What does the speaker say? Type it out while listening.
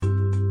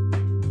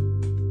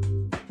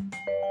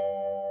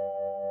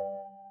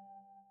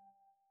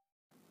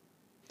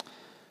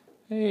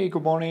Hey,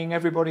 good morning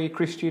everybody.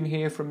 Christian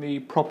here from the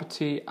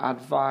Property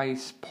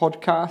Advice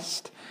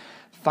Podcast.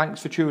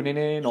 Thanks for tuning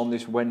in on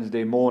this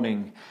Wednesday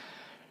morning.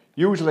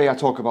 Usually I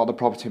talk about the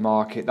property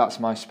market. That's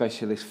my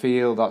specialist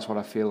field. That's what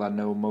I feel I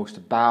know most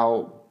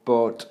about.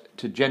 But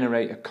to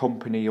generate a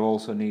company, you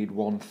also need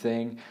one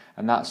thing,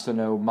 and that's to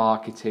know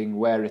marketing,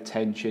 where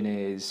attention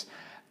is,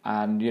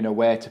 and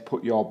where to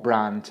put your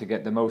brand to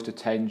get the most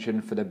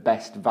attention for the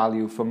best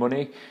value for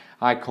money.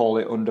 I call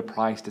it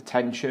underpriced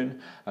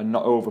attention and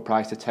not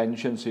overpriced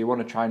attention. So you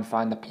want to try and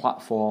find the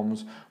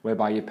platforms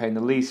whereby you're paying the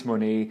least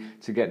money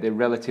to get the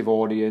relative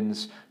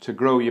audience, to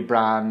grow your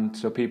brand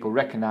so people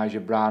recognize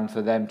your brand,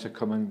 for them to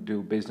come and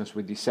do business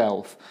with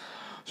yourself.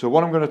 So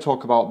what I'm going to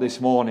talk about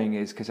this morning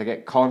is, because I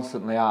get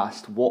constantly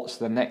asked, what's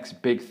the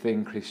next big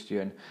thing,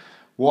 Christian?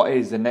 What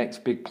is the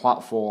next big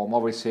platform?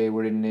 Obviously,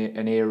 we're in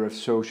an era of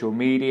social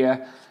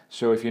media.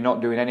 So if you're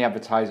not doing any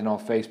advertising on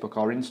Facebook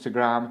or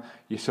Instagram,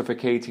 you're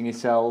suffocating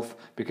yourself,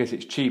 because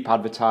it's cheap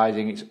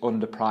advertising, it's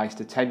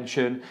underpriced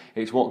attention.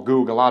 It's what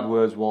Google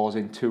AdWords was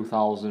in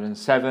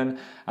 2007.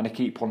 And I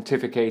keep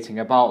pontificating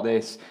about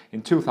this.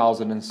 In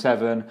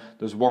 2007,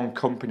 there's one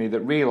company that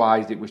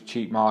realised it was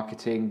cheap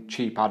marketing,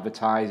 cheap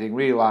advertising,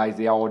 realised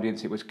the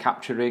audience it was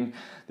capturing.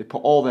 They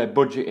put all their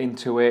budget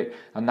into it,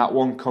 and that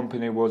one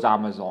company was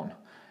Amazon.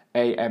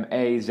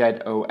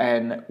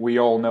 Amazon. We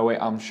all know it,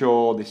 I'm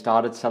sure. They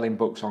started selling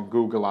books on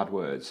Google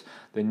AdWords.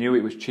 They knew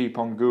it was cheap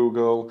on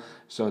Google,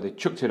 so they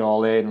chucked it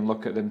all in, and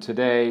look at them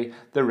today.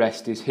 The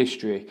rest is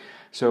history.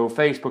 So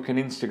Facebook and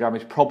Instagram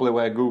is probably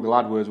where Google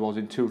AdWords was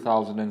in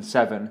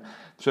 2007.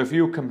 So if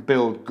you can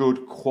build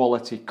good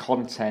quality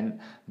content,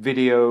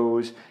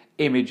 videos,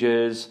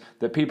 images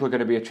that people are going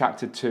to be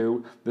attracted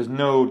to, there's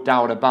no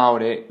doubt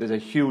about it, there's a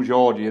huge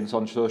audience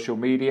on social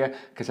media,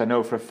 because I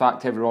know for a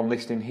fact everyone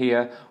listening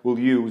here will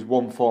use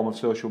one form of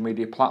social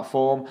media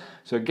platform.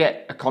 So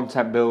get a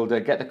content builder,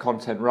 get the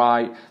content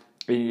right.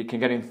 You can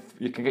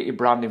get your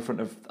brand in front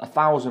of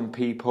 1,000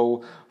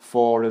 people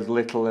for as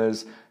little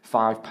as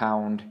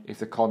 £5 if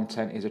the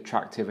content is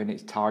attractive and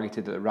it's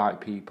targeted at the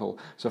right people.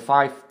 So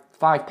 £5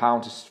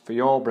 for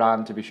your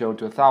brand to be shown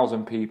to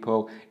 1,000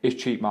 people is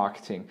cheap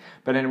marketing.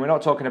 But then we're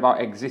not talking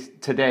about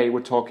today, we're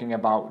talking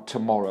about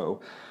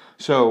tomorrow.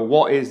 So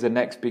what is the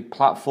next big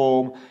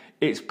platform?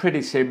 It's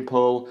pretty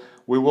simple.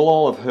 We will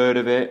all have heard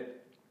of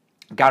it.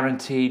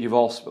 Guaranteed,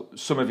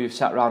 some of you have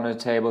sat around at a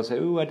table and say,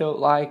 "Ooh, I don't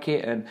like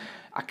it, and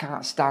I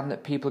can't stand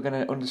that people are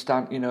going to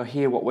understand,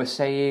 hear what we're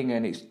saying,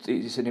 and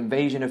it's an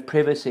invasion of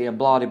privacy and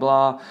blah, blah,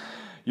 blah."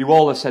 You'll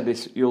all have said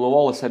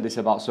this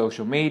about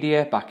social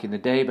media back in the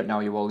day, but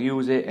now you all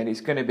use it, and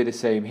it's going to be the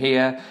same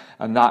here,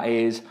 and that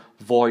is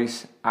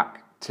voice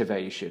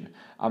activation.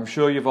 I'm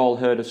sure you've all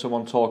heard of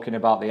someone talking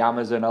about the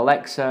Amazon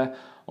Alexa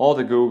or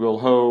the Google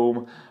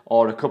Home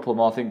or a couple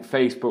more. I think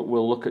Facebook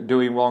will look at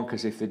doing one,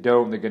 because if they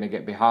don't, they're going to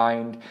get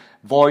behind.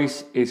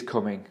 Voice is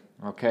coming.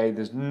 Okay,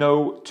 there's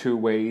no two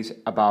ways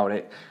about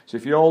it. So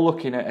if you're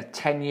looking at a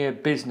 10-year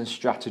business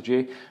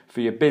strategy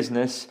for your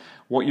business,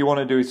 what you want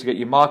to do is to get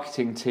your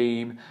marketing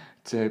team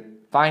to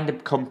find a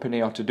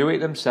company, or to do it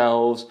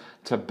themselves,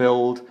 to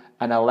build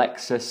an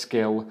Alexa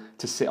skill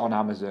to sit on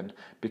Amazon.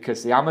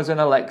 Because the Amazon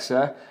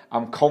Alexa,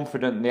 I'm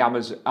confident the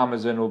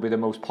Amazon will be the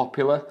most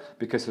popular,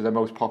 because they're the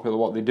most popular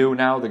what they do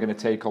now. They're going to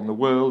take on the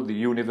world, the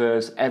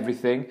universe,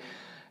 everything.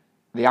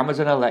 The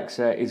Amazon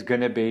Alexa is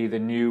going to be the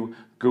new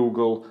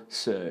Google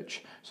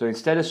search. So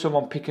instead of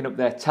someone picking up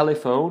their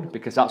telephone,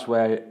 because that's what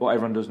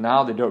everyone does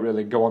now, they don't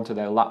really go onto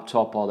their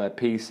laptop or their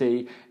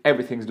PC.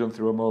 Everything's done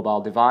through a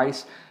mobile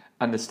device,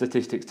 and the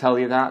statistics tell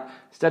you that.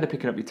 Instead of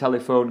picking up your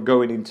telephone,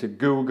 going into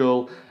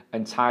Google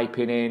and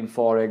typing in,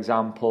 for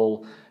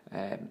example,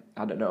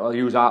 I'll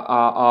use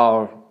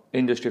our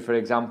industry for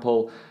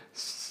example,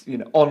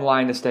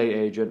 online estate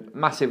agent,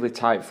 massively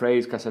tight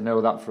phrase, because I know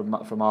that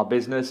from our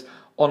business.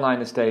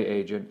 Online estate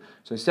agent.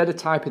 So instead of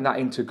typing that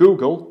into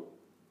Google,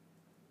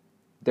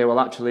 they will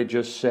actually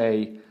just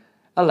say,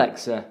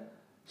 "Alexa,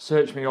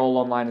 search me all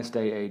online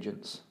estate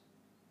agents."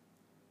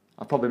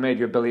 I've probably made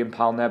you £1 billion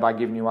there by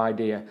giving you an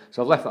idea.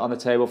 So I've left that on the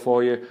table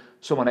for you.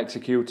 Someone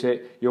execute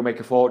it, you'll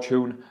make a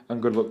fortune,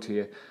 and good luck to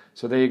you.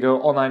 So there you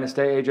go, online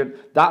estate agent.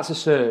 That's a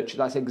search.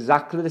 That's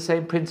exactly the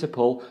same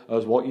principle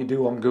as what you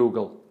do on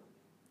Google.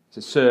 It's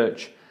a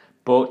search,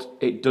 but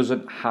it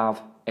doesn't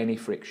have any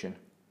friction.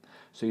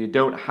 So you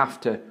don't have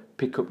to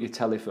pick up your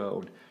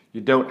telephone. You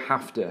don't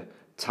have to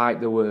type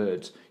the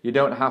words. You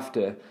don't have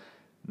to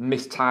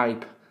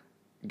mistype,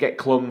 get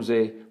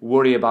clumsy,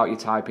 worry about you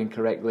typing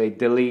correctly,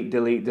 delete,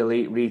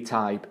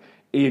 retype.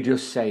 You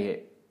just say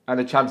it. And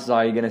the chances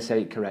are you're going to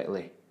say it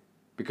correctly,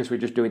 because we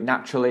just do it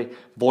naturally.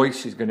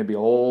 Voice is going to be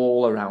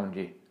all around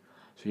you.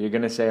 So you're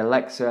going to say,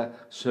 "Alexa,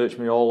 search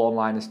me all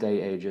online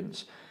estate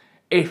agents."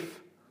 If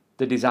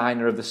the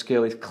designer of the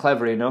skill is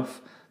clever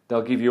enough,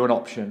 they'll give you an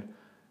option.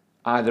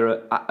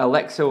 Either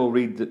Alexa will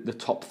read the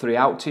top 3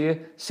 out to you,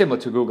 similar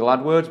to Google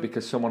AdWords,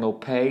 because someone will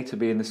pay to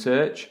be in the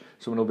search.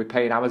 Someone will be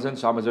paying Amazon,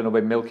 so Amazon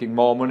will be milking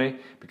more money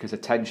because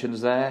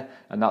attention's there,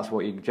 and that's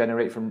what you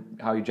generate from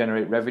how you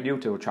generate revenue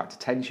to attract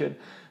attention.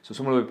 So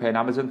someone will be paying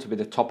Amazon to be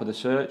the top of the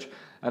search,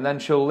 and then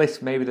she'll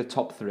list maybe the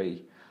top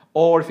 3.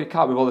 Or if you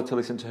can't be bothered to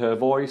listen to her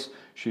voice,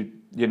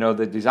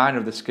 the designer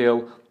of the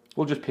skill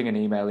will just ping an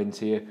email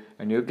into you,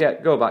 and you'll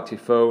go back to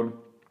your phone,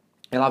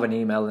 you'll have an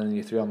email, and then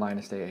your 3 online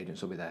estate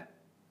agents will be there.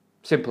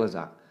 Simple as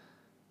that.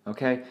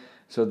 Okay?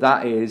 So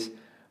that's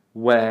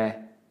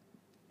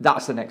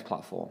the next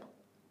platform.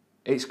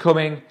 It's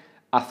coming.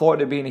 I thought it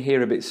had been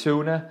here a bit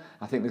sooner.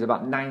 I think there's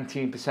about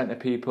 19% of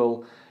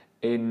people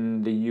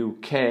in the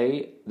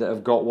UK that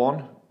have got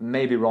one.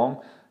 Maybe wrong.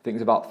 I think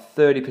there's about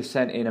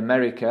 30% in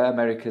America.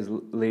 America's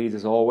leads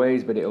as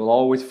always, but it will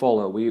always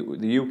follow.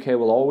 The UK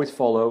will always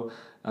follow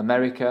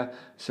America.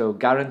 So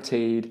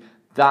guaranteed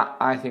that,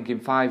 I think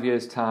in 5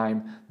 years'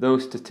 time,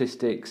 those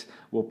statistics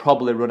will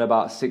probably run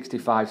about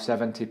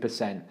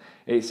 65-70%.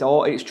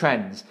 It's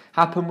trends.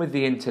 Happened with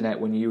the internet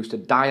when you used to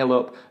dial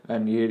up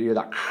and you hear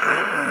that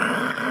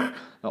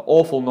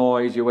awful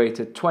noise. You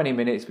waited 20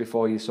 minutes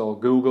before you saw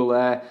Google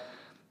there.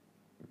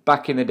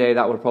 Back in the day,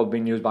 that would have probably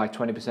been used by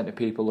 20% of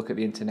people. Look at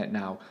the internet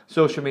now.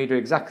 Social media,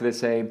 exactly the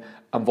same,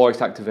 and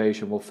voice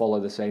activation will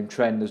follow the same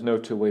trend. There's no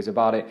two ways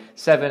about it.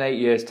 7-8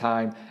 years'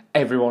 time,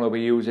 everyone will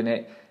be using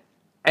it.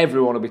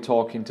 Everyone will be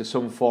talking to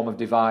some form of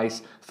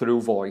device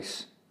through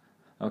voice.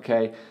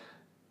 Okay?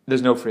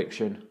 There's no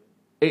friction.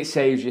 It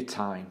saves you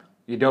time.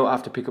 You don't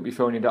have to pick up your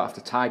phone, you don't have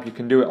to type. You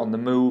can do it on the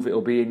move.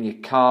 It'll be in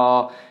your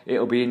car.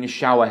 It'll be in your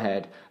shower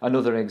head.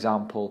 Another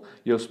example,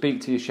 you'll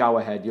speak to your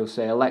shower head. You'll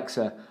say,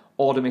 Alexa,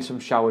 order me some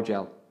shower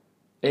gel.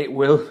 It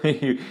will.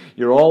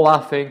 You're all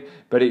laughing,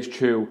 but it's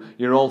true.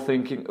 You're all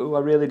thinking, oh, I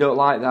really don't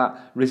like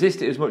that.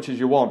 Resist it as much as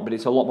you want, but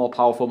it's a lot more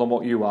powerful than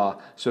what you are.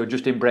 So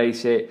just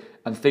embrace it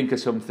and think of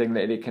something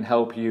that it can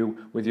help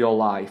you with your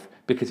life,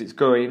 because it's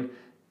going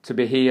to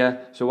be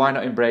here. So why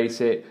not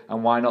embrace it,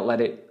 and why not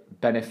let it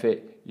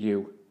benefit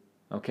you?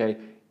 Okay?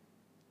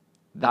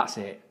 That's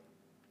it.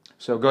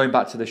 So going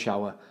back to the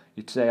shower,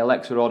 you'd say,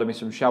 Alexa, order me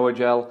some shower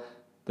gel.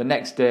 The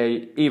next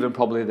day, even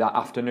probably that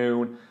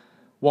afternoon,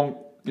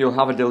 you'll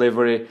have a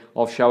delivery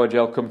of shower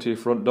gel come to your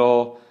front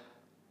door.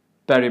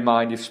 Bear in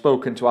mind, you've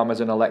spoken to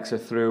Amazon Alexa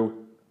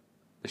through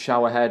the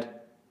shower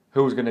head.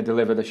 Who's going to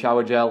deliver the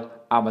shower gel?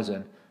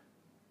 Amazon.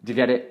 Do you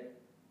get it?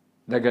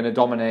 They're going to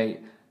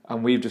dominate,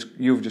 and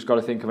you've just got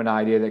to think of an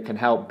idea that can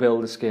help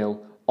build a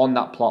skill on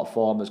that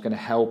platform that's going to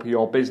help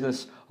your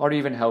business or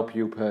even help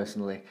you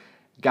personally.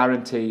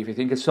 Guarantee, if you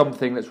think of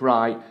something that's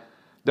right,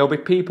 there'll be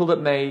people that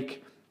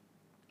make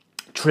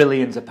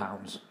trillions of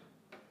pounds.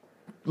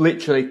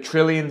 Literally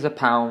trillions of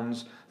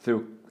pounds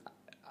through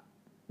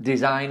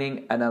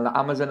designing an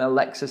Amazon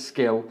Alexa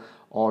skill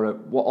or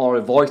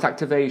a voice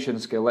activation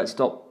skill. Let's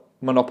stop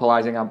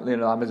monopolizing,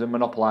 Amazon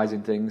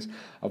monopolizing things.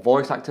 A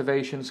voice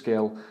activation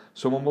skill.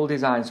 Someone will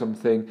design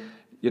something.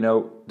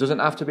 Doesn't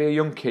have to be a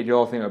young kid. You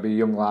all think it'll be a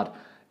young lad.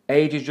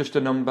 Age is just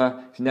a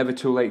number. It's never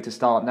too late to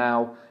start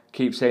now.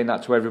 Keep saying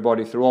that to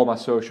everybody through all my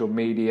social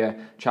media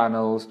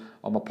channels,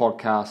 on my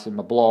podcasts, and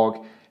my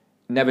blog.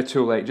 Never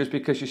too late. Just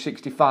because you're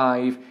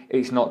 65,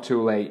 it's not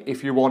too late.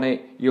 If you want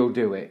it, you'll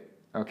do it.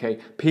 Okay?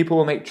 People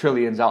will make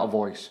trillions out of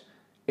voice.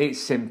 It's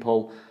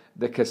simple,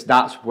 because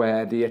that's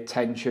where the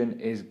attention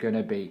is going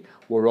to be.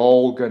 We're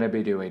all going to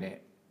be doing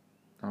it.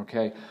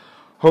 Okay?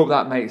 Hope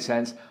that makes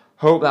sense.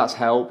 Hope that's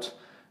helped.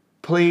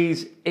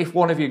 Please, if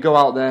one of you go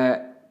out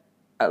there,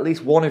 at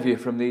least one of you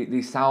from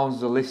these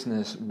thousands of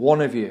listeners,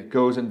 one of you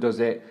goes and does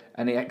it,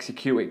 and you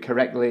execute it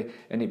correctly,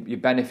 and you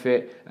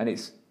benefit, and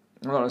it's,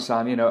 I don't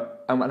understand,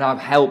 and I've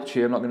helped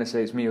you. I'm not going to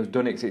say it's me who's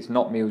done it, because it's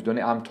not me who's done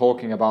it. I'm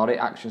talking about it.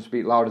 Actions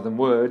speak louder than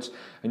words.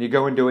 And you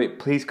go and do it,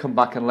 please come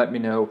back and let me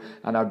know,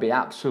 and I'd be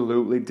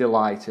absolutely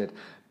delighted.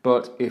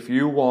 But if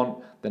you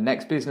want the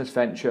next business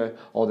venture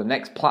or the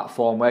next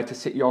platform where to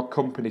sit your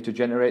company to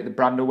generate the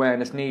brand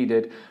awareness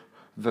needed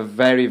for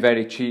very,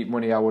 very cheap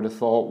money, I would have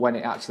thought, when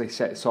it actually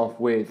sets off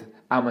with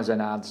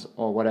Amazon ads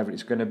or whatever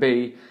it's going to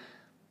be,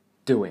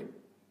 do it.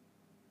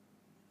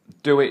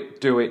 Do it,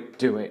 do it,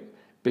 do it.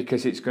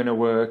 Because it's going to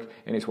work,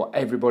 and it's what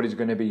everybody's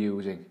going to be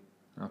using.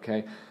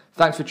 Okay?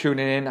 Thanks for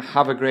tuning in.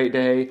 Have a great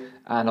day,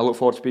 and I look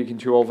forward to speaking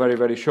to you all very,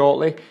 very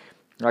shortly.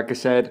 Like I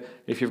said,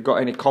 if you've got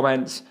any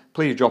comments,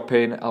 please drop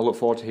in. I look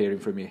forward to hearing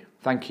from you.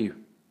 Thank you.